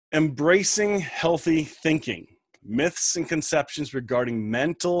Embracing healthy thinking, myths and conceptions regarding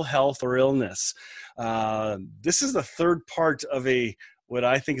mental health or illness. This is the third part of what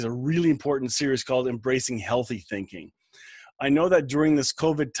I think is a really important series called Embracing Healthy Thinking. I know that during this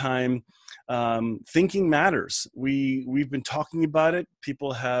COVID time, thinking matters. We've been talking about it.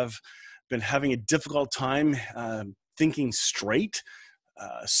 People have been having a difficult time thinking straight,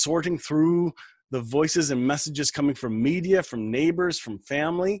 sorting through the voices and messages coming from media, from neighbors, from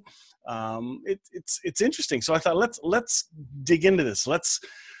family. It's interesting. So I thought let's dig into this. Let's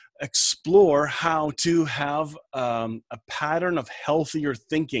explore how to have a pattern of healthier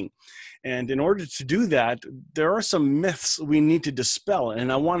thinking. And in order to do that, there are some myths we need to dispel.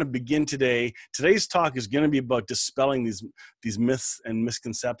 And I want to begin today. Today's talk is going to be about dispelling these myths and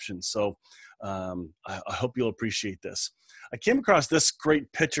misconceptions. So I hope you'll appreciate this. I came across this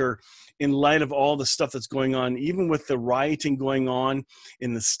great picture in light of all the stuff that's going on, even with the rioting going on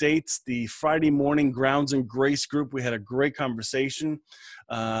in the States. The Friday morning Grounds and Grace group, we had a great conversation.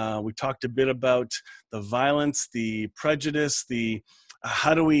 We talked a bit about the violence, the prejudice,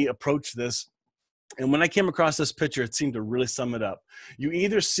 how do we approach this? And when I came across this picture, it seemed to really sum it up. You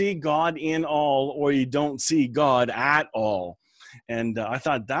either see God in all or you don't see God at all. And I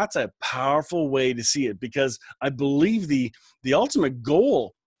thought that's a powerful way to see it, because I believe the ultimate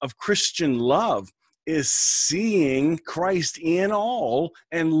goal of Christian love is seeing Christ in all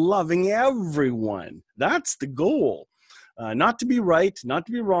and loving everyone. That's the goal. Not to be right, not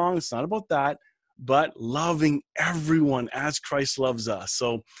to be wrong. It's not about that, but loving everyone as Christ loves us.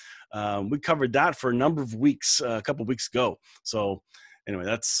 So we covered that for a number of weeks, a couple of weeks ago. So anyway,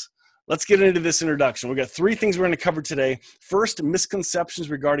 let's get into this introduction. We've got three things we're going to cover today. First, misconceptions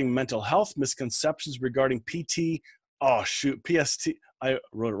regarding mental health, misconceptions regarding PST. I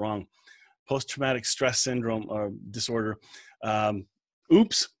wrote it wrong. Post-traumatic stress syndrome or disorder.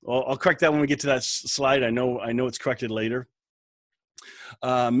 Oops. I'll correct that when we get to that slide. I know it's corrected later.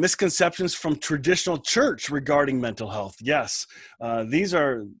 Misconceptions from traditional church regarding mental health. Yes, these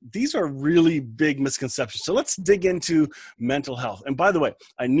are really big misconceptions. So let's dig into mental health. And by the way,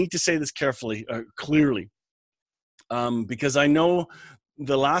 I need to say this clearly, because I know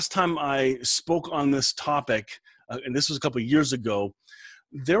the last time I spoke on this topic, and this was a couple of years ago,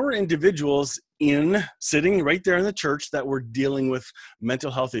 there were individuals sitting right there in the church that were dealing with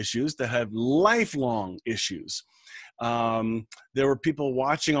mental health issues, that have lifelong issues. There were people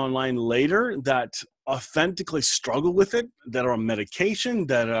watching online later that authentically struggle with it, that are on medication,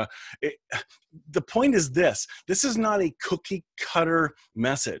 the point is this is not a cookie cutter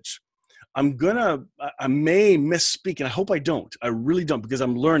message. I may misspeak, and I hope I don't. I really don't, because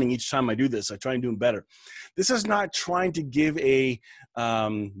I'm learning each time I do this. I try and do better. This is not trying to give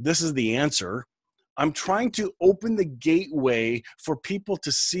this is the answer. I'm trying to open the gateway for people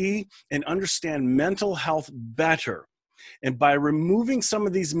to see and understand mental health better. And by removing some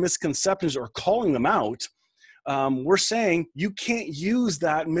of these misconceptions or calling them out, we're saying you can't use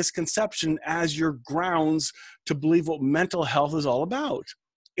that misconception as your grounds to believe what mental health is all about.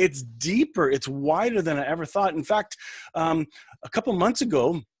 It's deeper, it's wider than I ever thought. In fact, a couple months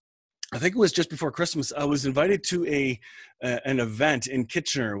ago, I think it was just before Christmas, I was invited to an event in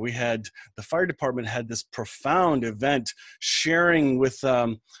Kitchener. The fire department had this profound event sharing with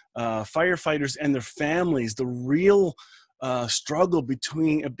firefighters and their families the real struggle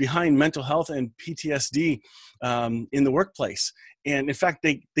behind mental health and PTSD in the workplace. And in fact,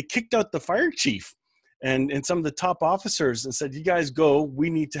 they kicked out the fire chief and some of the top officers and said, you guys go, we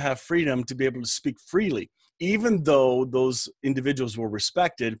need to have freedom to be able to speak freely. Even though those individuals were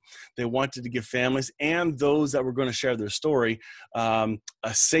respected, they wanted to give families and those that were going to share their story a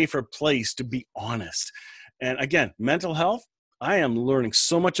safer place to be honest. And again, mental health, I am learning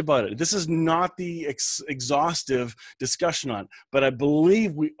so much about it. This is not the exhaustive discussion on it, but I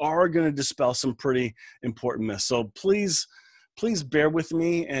believe we are going to dispel some pretty important myths. So please bear with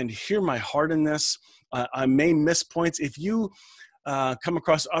me and hear my heart in this. I may miss points. If you come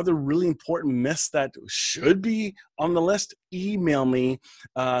across other really important myths that should be on the list, email me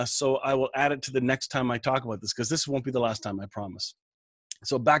so I will add it to the next time I talk about this, because this won't be the last time, I promise.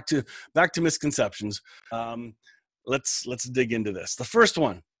 So back to misconceptions. Let's dig into this. The first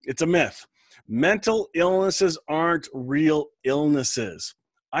one, it's a myth. Mental illnesses aren't real illnesses.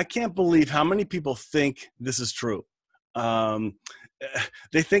 I can't believe how many people think this is true.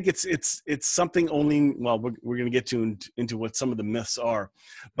 They think it's something only, well, we're going to get into what some of the myths are,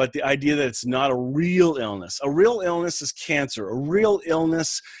 but the idea that it's not a real illness. A real illness is cancer. A real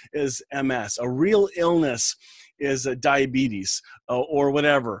illness is MS. A real illness is diabetes or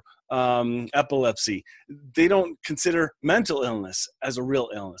whatever. epilepsy. They don't consider mental illness as a real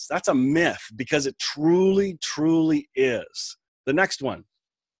illness. That's a myth because it truly, truly is. The next one.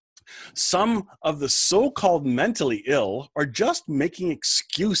 Some of the so-called mentally ill are just making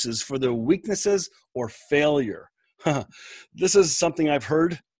excuses for their weaknesses or failure. This is something I've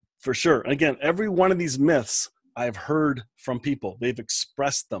heard for sure. Again, every one of these myths I've heard from people. They've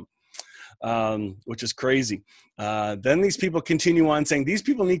expressed them, which is crazy. Then these people continue on saying, these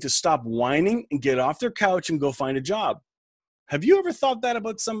people need to stop whining and get off their couch and go find a job. Have you ever thought that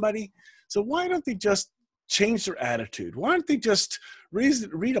about somebody? So why don't they just change their attitude? Why don't they just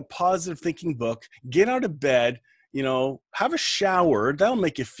read a positive thinking book, get out of bed, have a shower? That'll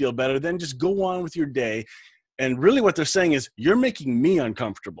make you feel better. Then just go on with your day. And really what they're saying is, you're making me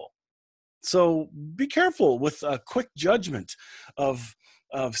uncomfortable. So be careful with a quick judgment of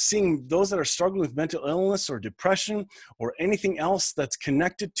seeing those that are struggling with mental illness or depression or anything else that's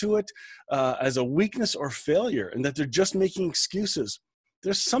connected to it as a weakness or failure, and that they're just making excuses.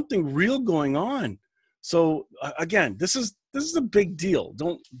 There's something real going on. So again, this is a big deal.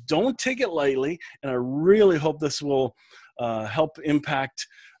 Don't take it lightly, and I really hope this will help impact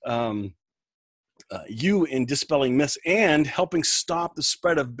you in dispelling myths and helping stop the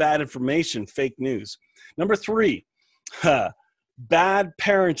spread of bad information, fake news. Number 3, bad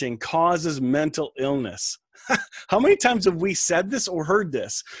parenting causes mental illness. How many times have we said this or heard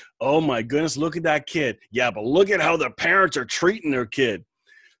this? Oh my goodness, look at that kid. Yeah, but look at how the parents are treating their kid.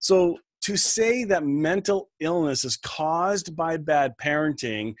 So to say that mental illness is caused by bad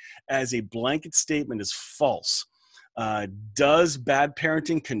parenting as a blanket statement is false. Does bad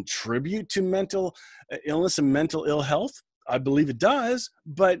parenting contribute to mental illness and mental ill health? I believe it does,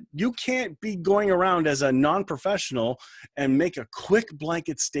 but you can't be going around as a non-professional and make a quick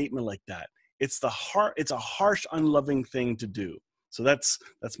blanket statement like that. It's a harsh, unloving thing to do. So that's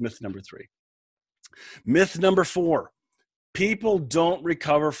myth number 3. Myth number 4, people don't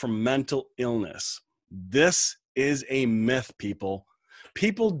recover from mental illness. This is a myth, people.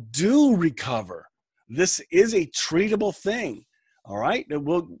 People do recover. This is a treatable thing. All right.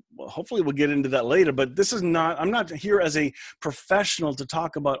 Hopefully we'll get into that later, but I'm not here as a professional to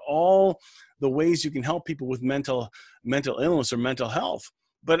talk about all the ways you can help people with mental illness or mental health.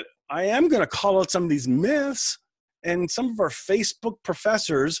 But I am going to call out some of these myths, and some of our Facebook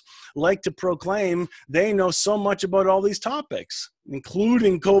professors like to proclaim they know so much about all these topics,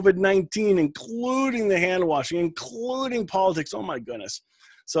 including COVID-19, including the hand washing, including politics. Oh my goodness.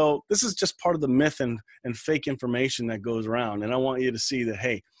 So this is just part of the myth and fake information that goes around. And I want you to see that,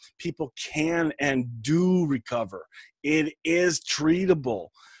 hey, people can and do recover. It is treatable.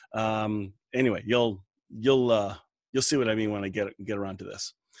 Anyway, you'll see what I mean when I get around to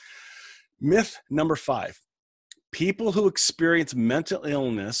this. Myth number 5, people who experience mental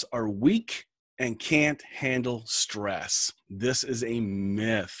illness are weak and can't handle stress. This is a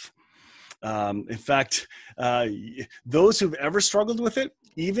myth. In fact, those who've ever struggled with it,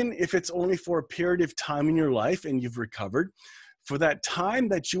 even if it's only for a period of time in your life and you've recovered, for that time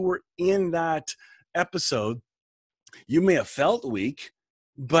that you were in that episode, you may have felt weak,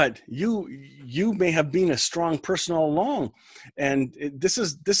 but you may have been a strong person all along. And this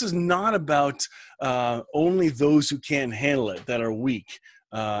is not about only those who can't handle it, that are weak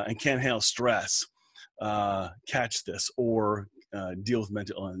and can't handle stress, catch this, or deal with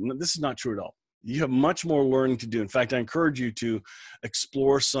mental illness. This is not true at all. You have much more learning to do. In fact, I encourage you to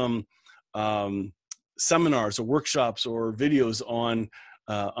explore some seminars or workshops or videos on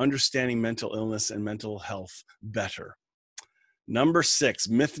understanding mental illness and mental health better. Number 6,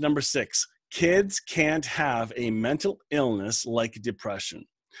 myth number 6, kids can't have a mental illness like depression.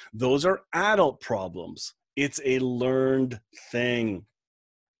 Those are adult problems. It's a learned thing.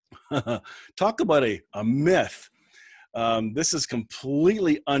 Talk about a myth. This is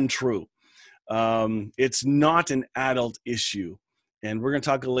completely untrue. It's not an adult issue. And we're going to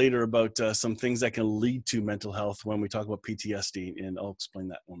talk later about some things that can lead to mental health when we talk about PTSD, and I'll explain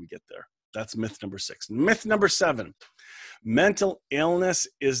that when we get there. That's myth number 6. Myth number 7, mental illness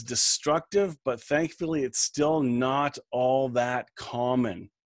is destructive, but thankfully it's still not all that common.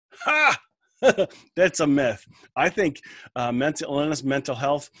 Ha! That's a myth. I think mental illness, mental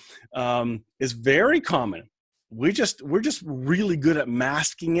health is very common. We're just really good at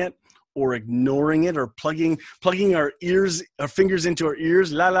masking it or ignoring it or plugging our fingers into our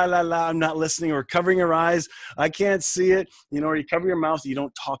ears. La, la, la, la, I'm not listening. Or covering our eyes. I can't see it. Or you cover your mouth. You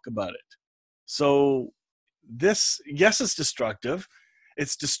don't talk about it. So this, yes, it's destructive.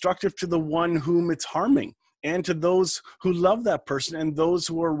 It's destructive to the one whom it's harming and to those who love that person and those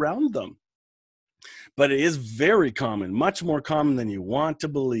who are around them. but it is very common, much more common than you want to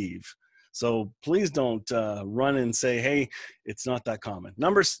believe. So please don't run and say, hey, it's not that common.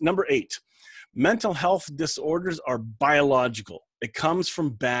 Number 8, mental health disorders are biological. It comes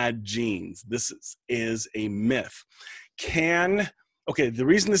from bad genes. This is a myth. Okay, the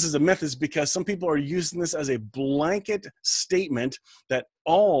reason this is a myth is because some people are using this as a blanket statement that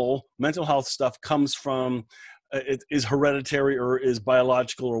all mental health stuff comes from, it is hereditary or is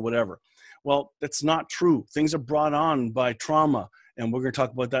biological or whatever. Well, that's not true. Things are brought on by trauma, and we're going to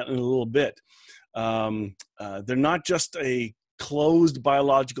talk about that in a little bit. They're not just a closed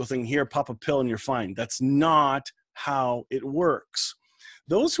biological thing. Here, pop a pill and you're fine. That's not how it works.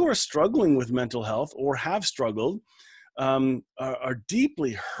 Those who are struggling with mental health or have struggled are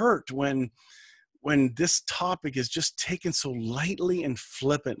deeply hurt when this topic is just taken so lightly and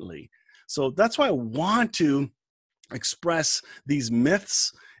flippantly. So that's why I want to express these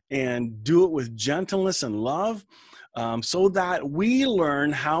myths and do it with gentleness and love, so that we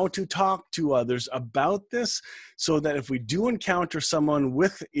learn how to talk to others about this, so that if we do encounter someone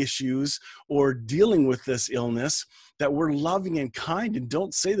with issues or dealing with this illness, that we're loving and kind and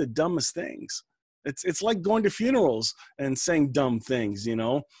don't say the dumbest things. It's like going to funerals and saying dumb things, you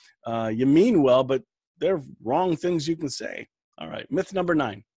know. You mean well, but they're wrong things you can say. All right, myth number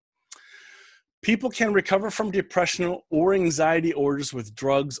 9. People can recover from depression or anxiety disorders with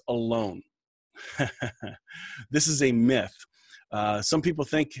drugs alone. This is a myth. Some people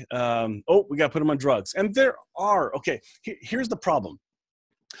think, oh, we got to put them on drugs. And there are. Okay, here's the problem.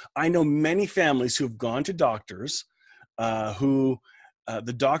 I know many families who have gone to doctors who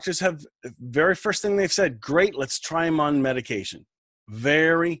the doctors have, very first thing they've said, great, let's try them on medication.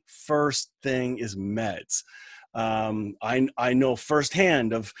 Very first thing is meds. I know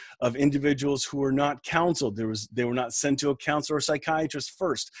firsthand of individuals who were not counseled. They were not sent to a counselor or psychiatrist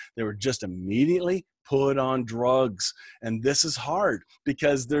first. They were just immediately put on drugs. And this is hard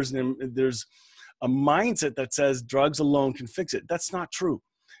because there's a mindset that says drugs alone can fix it. That's not true.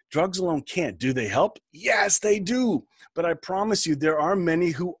 Drugs alone can't. Do they help? Yes, they do. But I promise you, there are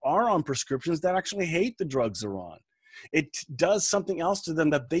many who are on prescriptions that actually hate the drugs they're on. It does something else to them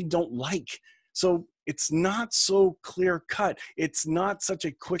that they don't like. So it's not so clear cut. It's not such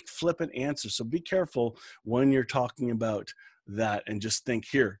a quick flippant answer. So be careful when you're talking about that and just think,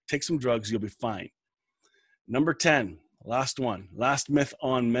 here, take some drugs, you'll be fine. Number 10, last myth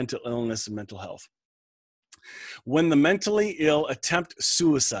on mental illness and mental health. When the mentally ill attempt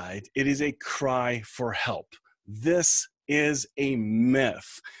suicide, it is a cry for help. This is a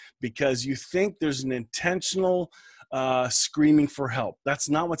myth because you think there's an intentional screaming for help. That's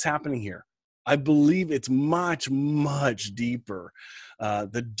not what's happening here. I believe it's much, much deeper.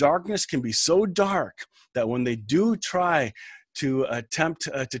 The darkness can be so dark that when they do try to attempt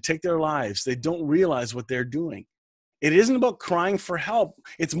to take their lives, they don't realize what they're doing. It isn't about crying for help.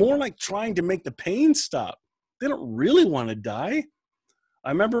 It's more like trying to make the pain stop. They don't really want to die. I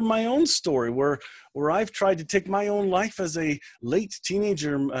remember my own story where I've tried to take my own life as a late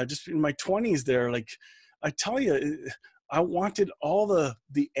teenager, just in my 20s there. Like, I tell you, I wanted all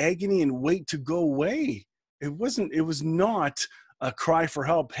the agony and weight to go away. It was not a cry for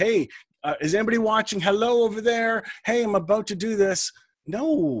help. Hey, is anybody watching? Hello over there. Hey, I'm about to do this.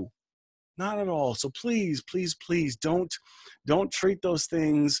 No, not at all. So please, please, please don't treat those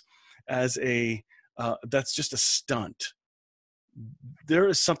things as that's just a stunt. There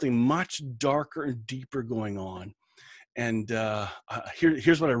is something much darker and deeper going on. And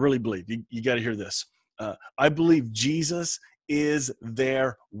here's what I really believe. You got to hear this. I believe Jesus is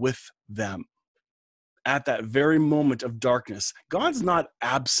there with them at that very moment of darkness. God's not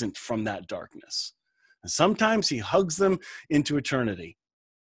absent from that darkness. And sometimes he hugs them into eternity.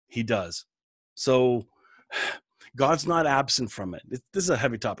 He does. So God's not absent from it. This is a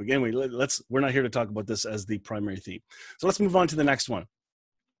heavy topic. Anyway, we're not here to talk about this as the primary theme. So let's move on to the next one.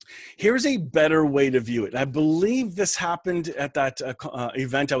 Here's a better way to view it. I believe this happened at that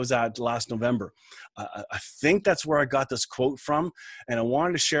event I was at last November. I think that's where I got this quote from, and I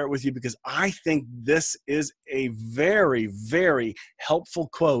wanted to share it with you because I think this is a very, very helpful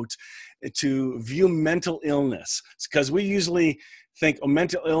quote to view mental illness. Because we usually think, oh,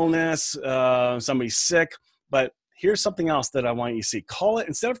 mental illness, somebody's sick, but here's something else that I want you to see.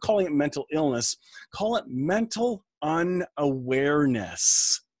 Instead of calling it mental illness, call it mental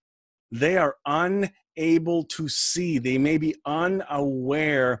unawareness. They are unable to see. They may be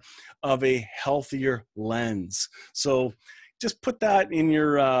unaware of a healthier lens. So just put that in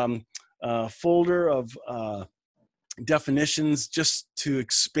your folder of definitions just to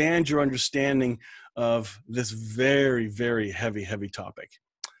expand your understanding of this very, very heavy, heavy topic.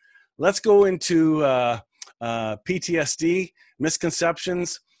 let's go into PTSD,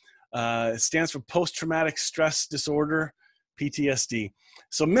 misconceptions. It stands for post-traumatic stress disorder, PTSD.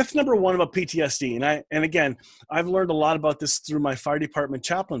 So myth number one about PTSD, and again, I've learned a lot about this through my fire department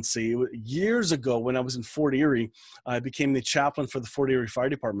chaplaincy. Years ago, when I was in Fort Erie, I became the chaplain for the Fort Erie Fire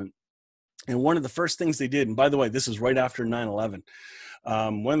Department. And one of the first things they did, and by the way, this is right after 9/11.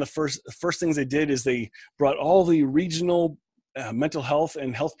 One of the first things they did is they brought all the regional mental health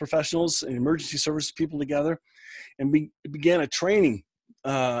and health professionals and emergency services people together and began a training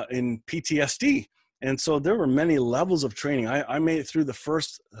in PTSD. And so there were many levels of training. I made it through the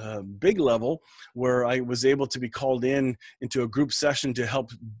first big level where I was able to be called into a group session to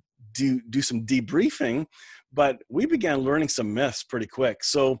help do some debriefing, but we began learning some myths pretty quick.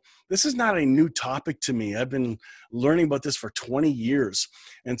 So this is not a new topic to me. I've been learning about this for 20 years.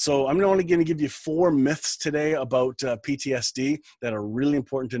 And so I'm only going to give you 4 myths today about PTSD that are really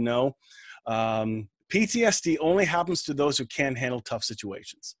important to know. PTSD only happens to those who can handle tough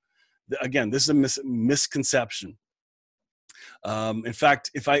situations. Again, this is a misconception. In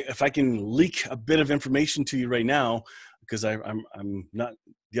fact, if I can leak a bit of information to you right now, because I'm not,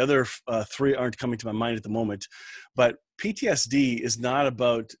 the other 3 aren't coming to my mind at the moment, but PTSD is not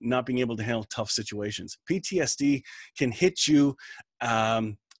about not being able to handle tough situations. PTSD can hit you.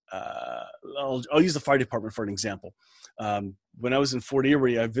 I'll use the fire department for an example. When I was in Fort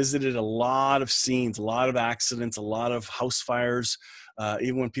Erie, I visited a lot of scenes, a lot of accidents, a lot of house fires,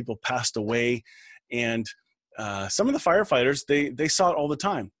 even when people passed away. And some of the firefighters, they saw it all the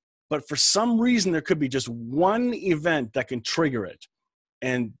time. But for some reason, there could be just one event that can trigger it.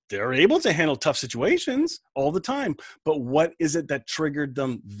 And they're able to handle tough situations all the time. But what is it that triggered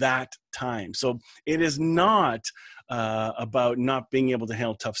them that time? So it is not about not being able to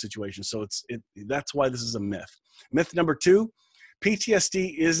handle tough situations. So that's why this is a myth. Myth number 2,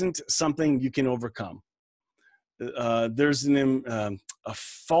 PTSD isn't something you can overcome. There's a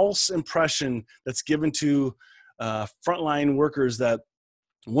false impression that's given to frontline workers that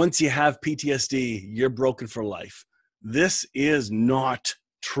once you have PTSD, you're broken for life. This is not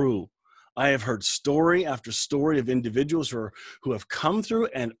true. I have heard story after story of individuals who have come through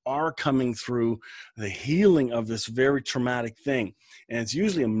and are coming through the healing of this very traumatic thing. And it's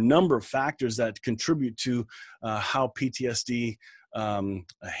usually a number of factors that contribute to how PTSD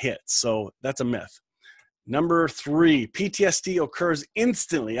hits. So that's a myth. Number 3, PTSD occurs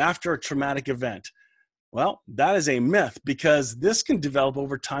instantly after a traumatic event. Well, that is a myth because this can develop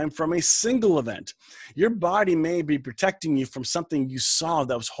over time from a single event. Your body may be protecting you from something you saw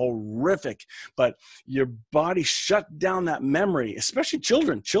that was horrific, but your body shut down that memory, especially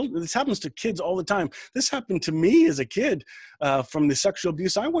children. This happens to kids all the time. This happened to me as a kid from the sexual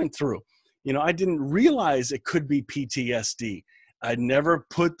abuse I went through. You know, I didn't realize it could be PTSD. I never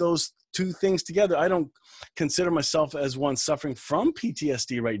put those 2 things together. I don't consider myself as one suffering from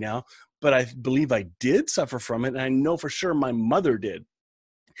PTSD right now, but I believe I did suffer from it, and I know for sure my mother did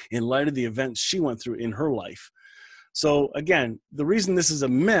in light of the events she went through in her life. So again, the reason this is a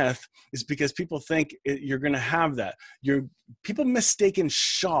myth is because people think you're going to have that. People mistaken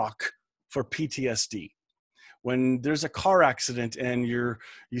shock for PTSD. When there's a car accident and you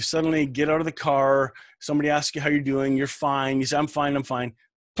suddenly get out of the car, somebody asks you how you're doing, you're fine, you say, I'm fine.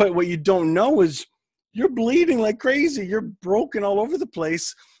 But what you don't know is you're bleeding like crazy, you're broken all over the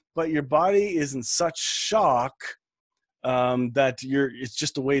place, but your body is in such shock that it's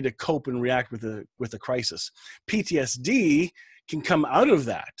just a way to cope and react with a crisis. PTSD can come out of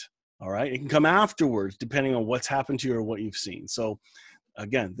that, all right? It can come afterwards, depending on what's happened to you or what you've seen. So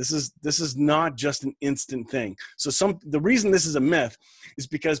again, this is not just an instant thing. So the reason this is a myth is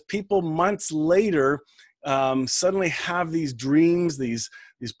because people months later suddenly have these dreams, these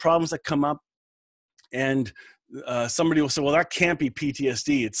problems that come up, and somebody will say, well, that can't be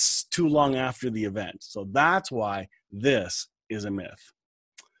PTSD. It's too long after the event. So that's why this is a myth.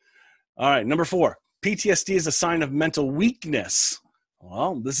 All right, number 4, PTSD is a sign of mental weakness.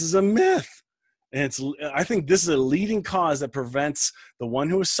 Well, this is a myth. And I think this is a leading cause that prevents the one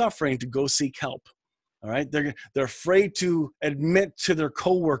who is suffering to go seek help. All right, they're afraid to admit to their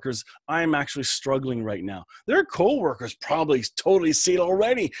coworkers, I am actually struggling right now. Their coworkers probably totally see it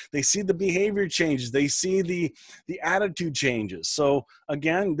already. They see the behavior changes. They see the attitude changes. So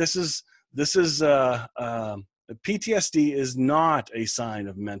again, PTSD is not a sign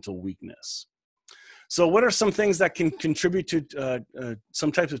of mental weakness. So what are some things that can contribute to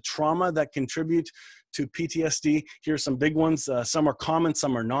some types of trauma that contribute to PTSD? Here are some big ones. Some are common,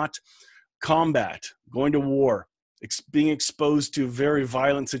 some are not. Combat, going to war, Being exposed to very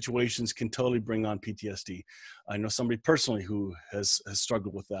violent situations can totally bring on PTSD. I know somebody personally who has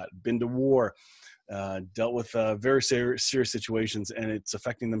struggled with that, been to war, dealt with very serious situations, and it's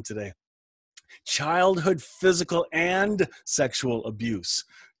affecting them today. Childhood physical and sexual abuse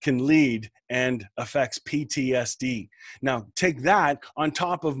can lead and affects PTSD. Now, take that on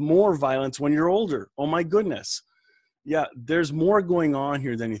top of more violence when you're older. Oh my goodness. Yeah, there's more going on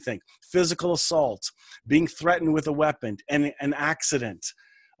here than you think. Physical assault, being threatened with a weapon, and an accident.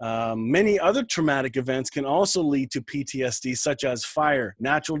 Many other traumatic events can also lead to PTSD, such as fire,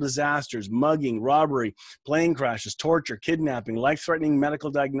 natural disasters, mugging, robbery, plane crashes, torture, kidnapping, life-threatening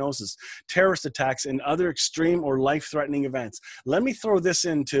medical diagnosis, terrorist attacks, and other extreme or life-threatening events. Let me throw this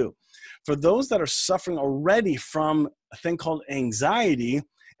in too. For those that are suffering already from a thing called anxiety,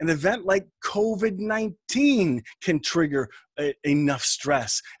 an event like COVID-19 can trigger enough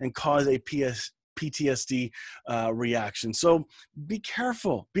stress and cause a PTSD reaction. So be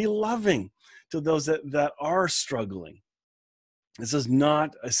careful, be loving to those that are struggling. This is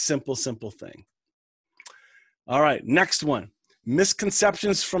not a simple thing. All right, next one.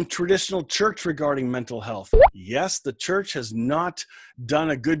 Misconceptions from traditional church regarding mental health. Yes, the church has not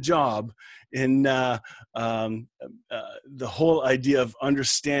done a good job in the whole idea of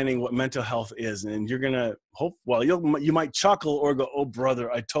understanding what mental health is. And you're going to hope, well, you might chuckle or go, oh,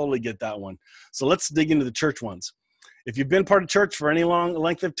 brother, I totally get that one. So let's dig into the church ones. If you've been part of church for any long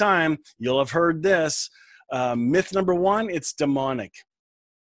length of time, you'll have heard this. Myth number one, it's demonic.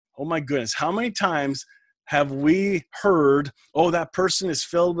 Oh, my goodness. How many times have we heard, oh, that person is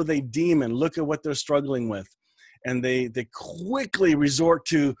filled with a demon. Look at what they're struggling with. And they quickly resort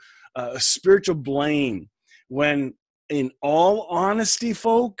to spiritual blame. When in all honesty,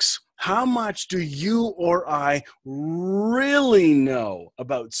 folks, how much do you or I really know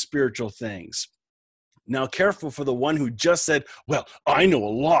about spiritual things? Now, careful for the one who just said, well, I know a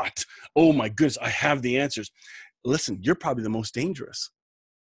lot. Oh, my goodness, I have the answers. Listen, you're probably the most dangerous.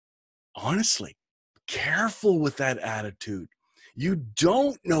 Honestly. Careful with that attitude. You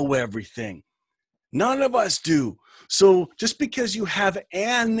don't know everything. None of us do. So just because you have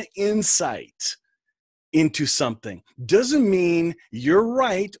an insight into something doesn't mean you're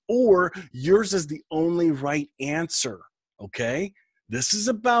right or yours is the only right answer. Okay? This is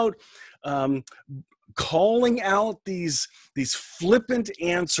about calling out these flippant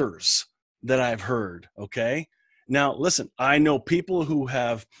answers that I've heard. Okay? Now, listen, I know people who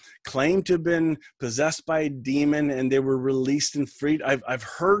have claimed to have been possessed by a demon and they were released and freed. I've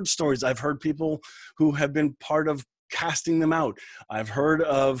heard stories. I've heard people who have been part of casting them out. I've heard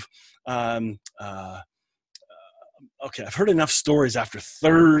of, I've heard enough stories after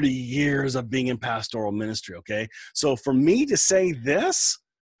 30 years of being in pastoral ministry, okay? So for me to say this,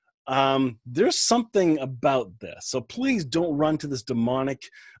 there's something about this. So please don't run to this demonic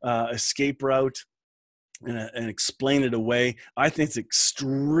escape route and explain it away. I think it's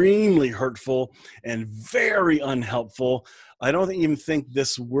extremely hurtful and very unhelpful. I don't even think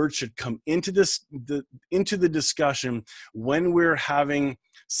this word should come into the discussion when we're having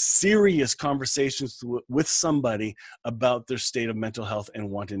serious conversations with somebody about their state of mental health and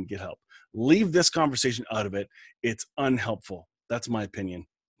wanting to get help. Leave this conversation out of it. It's unhelpful. That's my opinion.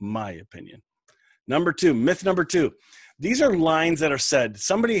 My opinion. Number two, myth number two. These are lines that are said.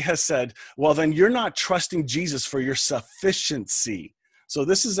 Somebody has said, well, then you're not trusting Jesus for your sufficiency. So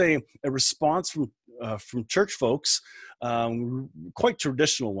this is a response from church folks, quite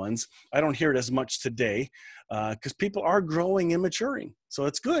traditional ones. I don't hear it as much today because people are growing and maturing. So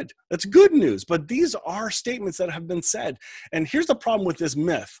it's good. It's good news. But these are statements that have been said. And here's the problem with this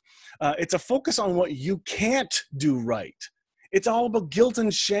myth. It's a focus on what you can't do right. It's all about guilt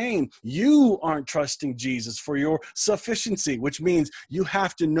and shame. You aren't trusting Jesus for your sufficiency, which means you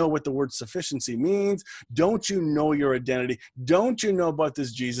have to know what the word sufficiency means. Don't you know your identity? Don't you know about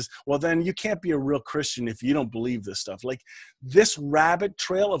this Jesus? Well, then you can't be a real Christian if you don't believe this stuff. Like this rabbit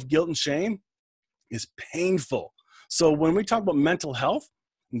trail of guilt and shame is painful. So when we talk about mental health,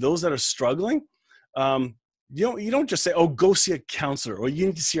 those that are struggling, you don't just say, oh, go see a counselor, or you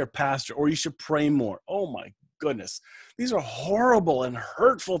need to see a pastor, or you should pray more. Oh my goodness. These are horrible and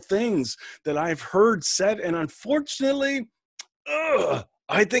hurtful things that I've heard said. And unfortunately,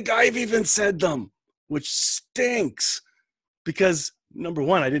 I think I've even said them, which stinks because number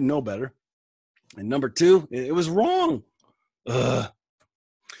one, I didn't know better. And number two, it was wrong.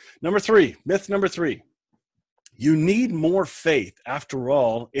 Number three, myth number three, you need more faith. After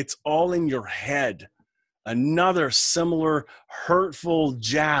all, it's all in your head. Another similar hurtful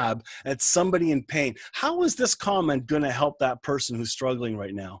jab at somebody in pain. How is this comment going to help that person who's struggling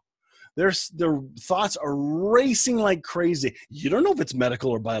right now? Their thoughts are racing like crazy. You don't know if it's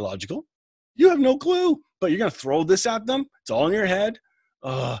medical or biological. You have no clue, but you're going to throw this at them. It's all in your head.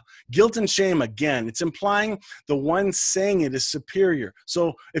 Guilt and shame, again, it's implying the one saying it is superior.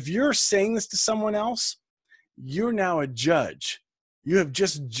 So if you're saying this to someone else, you're now a judge. You have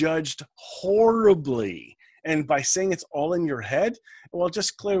just judged horribly. And by saying it's all in your head, well, it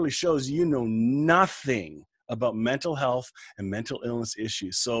just clearly shows you know nothing about mental health and mental illness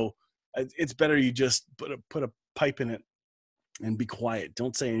issues. So it's better you just put a pipe in it and be quiet.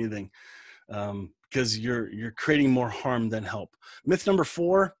 Don't say anything. Because you're creating more harm than help. Myth number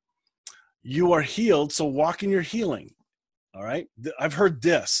 4, you are healed, so walk in your healing. All right. I've heard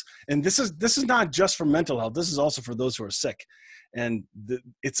this, and this is not just for mental health. This is also for those who are sick. And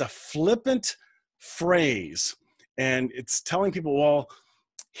it's a flippant phrase, and it's telling people, well,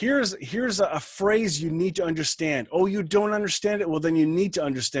 here's a phrase you need to understand. Oh, you don't understand it? Well, then you need to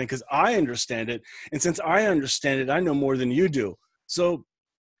understand, because I understand it. And since I understand it, I know more than you do. So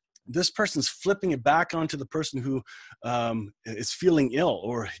this person's flipping it back onto the person who is feeling ill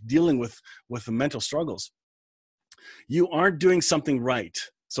or dealing with the mental struggles. You aren't doing something right,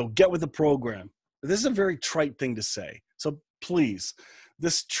 so get with the program. This is a very trite thing to say. So please,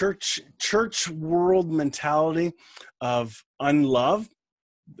 this church world mentality of unlove,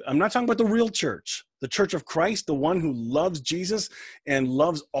 I'm not talking about the real church, the church of Christ, the one who loves Jesus and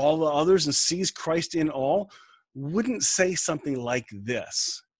loves all the others and sees Christ in all, wouldn't say something like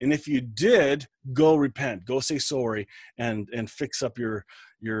this. And if you did, go repent, go say sorry, and fix up your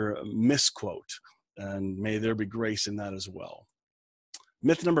misquote. And may there be grace in that as well.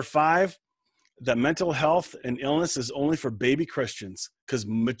 Myth number 5, that mental health and illness is only for baby Christians, because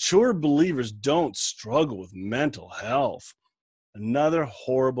mature believers don't struggle with mental health. Another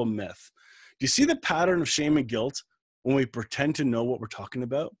horrible myth. Do you see the pattern of shame and guilt when we pretend to know what we're talking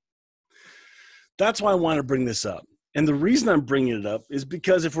about? That's why I want to bring this up. And the reason I'm bringing it up is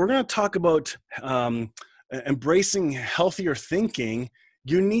because if we're going to talk about embracing healthier thinking,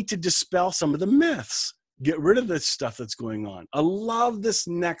 you need to dispel some of the myths. Get rid of this stuff that's going on. I love this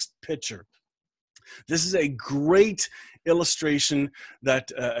next picture. This is a great illustration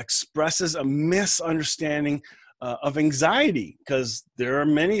that expresses a misunderstanding of anxiety, because there are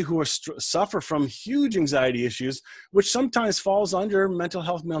many who suffer from huge anxiety issues, which sometimes falls under mental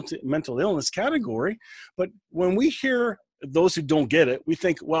health, mental illness category. But when we hear those who don't get it, we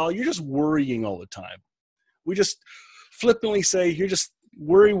think, well, you're just worrying all the time. We just flippantly say, you're just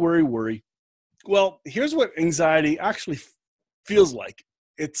worry, worry, worry. Well, here's what anxiety actually feels like.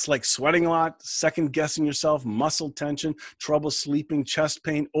 It's like sweating a lot, second guessing yourself, muscle tension, trouble sleeping, chest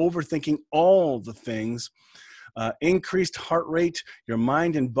pain, overthinking all the things. Increased heart rate, your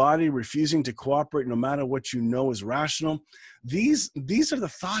mind and body refusing to cooperate no matter what you know is rational. These are the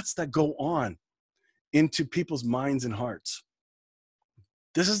thoughts that go on into people's minds and hearts.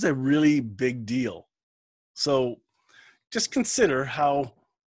 This is a really big deal. So just consider how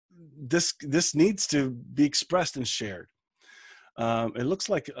this needs to be expressed and shared. It looks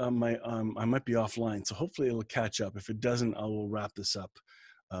like I might be offline, so hopefully it'll catch up. If it doesn't, I will wrap this up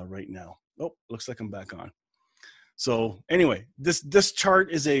right now. Oh, looks like I'm back on. So anyway, this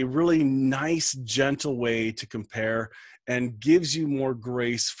chart is a really nice, gentle way to compare and gives you more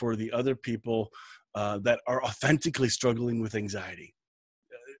grace for the other people that are authentically struggling with anxiety.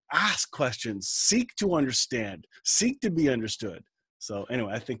 Ask questions, seek to understand, seek to be understood. So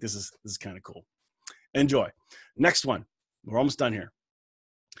anyway, I think this is kind of cool. Enjoy. Next one. We're almost done here.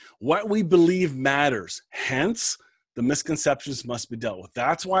 What we believe matters. Hence, the misconceptions must be dealt with.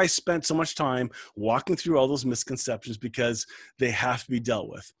 That's why I spent so much time walking through all those misconceptions, because they have to be dealt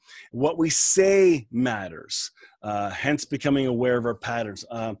with. What we say matters, hence becoming aware of our patterns.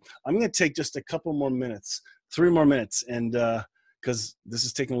 I'm going to take just a couple more minutes, 3 more minutes, and because this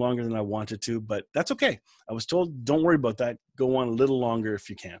is taking longer than I wanted to, but that's okay. I was told, don't worry about that. Go on a little longer if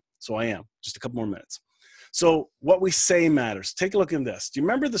you can. So I am, just a couple more minutes. So what we say matters. Take a look at this. Do you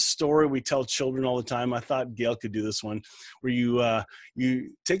remember the story we tell children all the time? I thought Gail could do this one, where you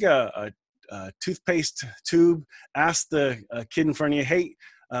take a toothpaste tube, ask the kid in front of you, hey,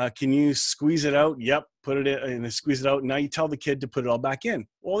 can you squeeze it out? Yep, put it in and squeeze it out. Now you tell the kid to put it all back in.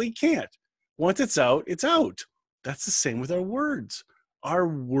 Well, he can't. Once it's out, it's out. That's the same with our words. Our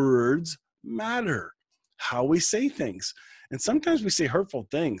words matter. How we say things. And sometimes we say hurtful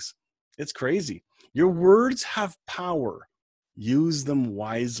things. It's crazy. Your words have power. Use them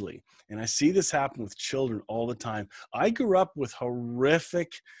wisely. And I see this happen with children all the time. I grew up with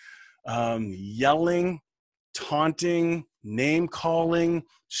horrific yelling, taunting, name calling,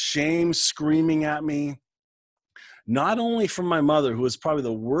 shame screaming at me. not only from my mother, who was probably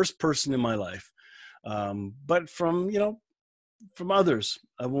the worst person in my life, but from, from others.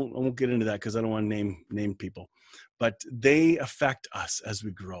 I won't get into that because I don't want to name people, but they affect us as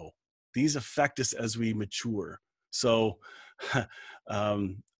we grow. These affect us as we mature. So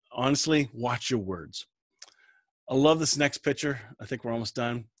honestly, watch your words. I love this next picture. I think we're almost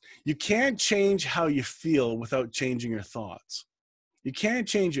done. You can't change how you feel without changing your thoughts. You can't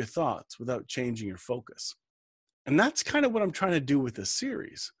change your thoughts without changing your focus. And that's kind of what I'm trying to do with this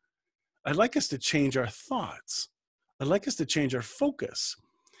series. I'd like us to change our thoughts. I'd like us to change our focus.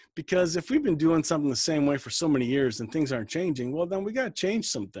 Because if we've been doing something the same way for so many years and things aren't changing, well, then we got to change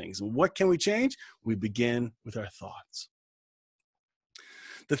some things. And what can we change? We begin with our thoughts.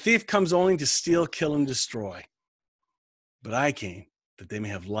 The thief comes only to steal, kill, and destroy. But I came that they may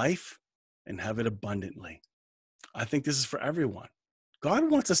have life and have it abundantly. I think this is for everyone.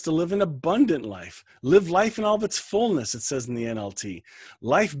 God wants us to live an abundant life. Live life in all of its fullness, it says in the NLT.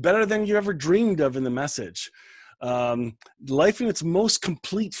 Life better than you ever dreamed of in the Message. Life in its most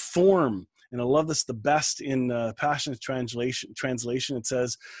complete form. And I love this the best in Passionate Translation. It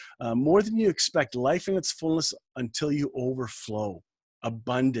says, more than you expect, life in its fullness until you overflow.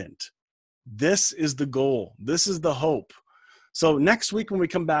 Abundant. This is the goal. This is the hope. So next week when we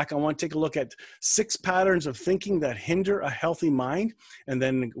come back, I want to take a look at 6 patterns of thinking that hinder a healthy mind. And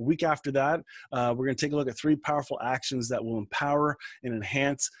then a week after that, we're going to take a look at 3 powerful actions that will empower and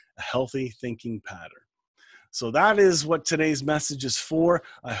enhance a healthy thinking pattern. So that is what today's message is for.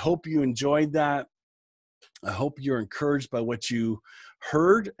 I hope you enjoyed that. I hope you're encouraged by what you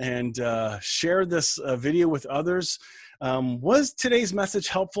heard, and share this video with others. Was today's message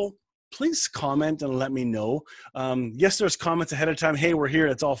helpful? Please comment and let me know. Yes, there's comments ahead of time. Hey, we're here.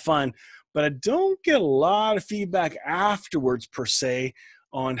 It's all fun. But I don't get a lot of feedback afterwards, per se,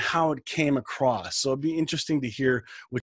 on how it came across. So it'd be interesting to hear what